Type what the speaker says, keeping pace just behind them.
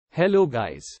Hello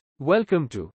guys. Welcome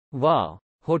to Wow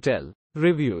Hotel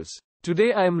Reviews.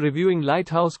 Today I am reviewing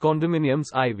Lighthouse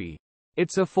Condominiums IV.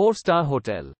 It's a 4-star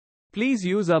hotel. Please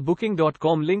use our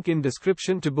booking.com link in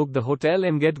description to book the hotel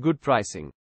and get good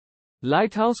pricing.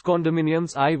 Lighthouse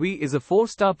Condominiums IV is a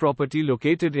 4-star property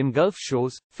located in Gulf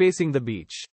Shores, facing the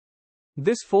beach.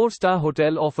 This 4-star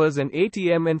hotel offers an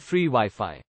ATM and free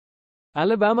Wi-Fi.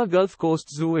 Alabama Gulf Coast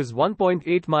Zoo is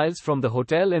 1.8 miles from the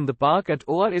hotel and the park at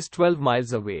OR is 12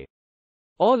 miles away.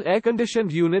 All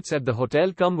air-conditioned units at the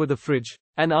hotel come with a fridge,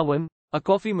 an oven, a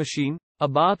coffee machine, a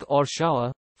bath or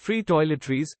shower, free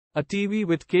toiletries, a TV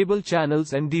with cable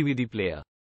channels and DVD player.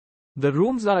 The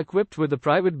rooms are equipped with a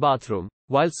private bathroom,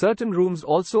 while certain rooms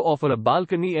also offer a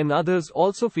balcony and others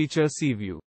also feature sea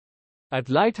view. At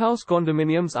Lighthouse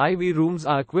Condominiums IV, rooms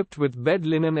are equipped with bed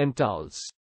linen and towels.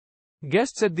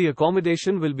 Guests at the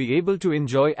accommodation will be able to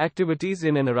enjoy activities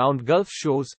in and around Gulf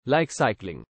Shores, like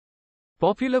cycling.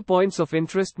 Popular points of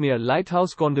interest near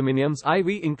Lighthouse Condominiums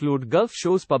IV include Gulf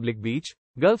Shores Public Beach,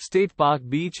 Gulf State Park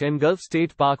Beach and Gulf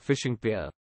State Park Fishing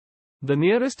Pier. The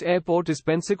nearest airport is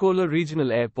Pensacola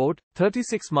Regional Airport,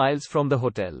 36 miles from the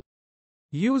hotel.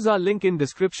 Use our link in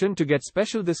description to get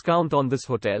special discount on this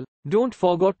hotel. Don't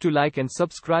forget to like and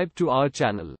subscribe to our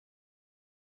channel.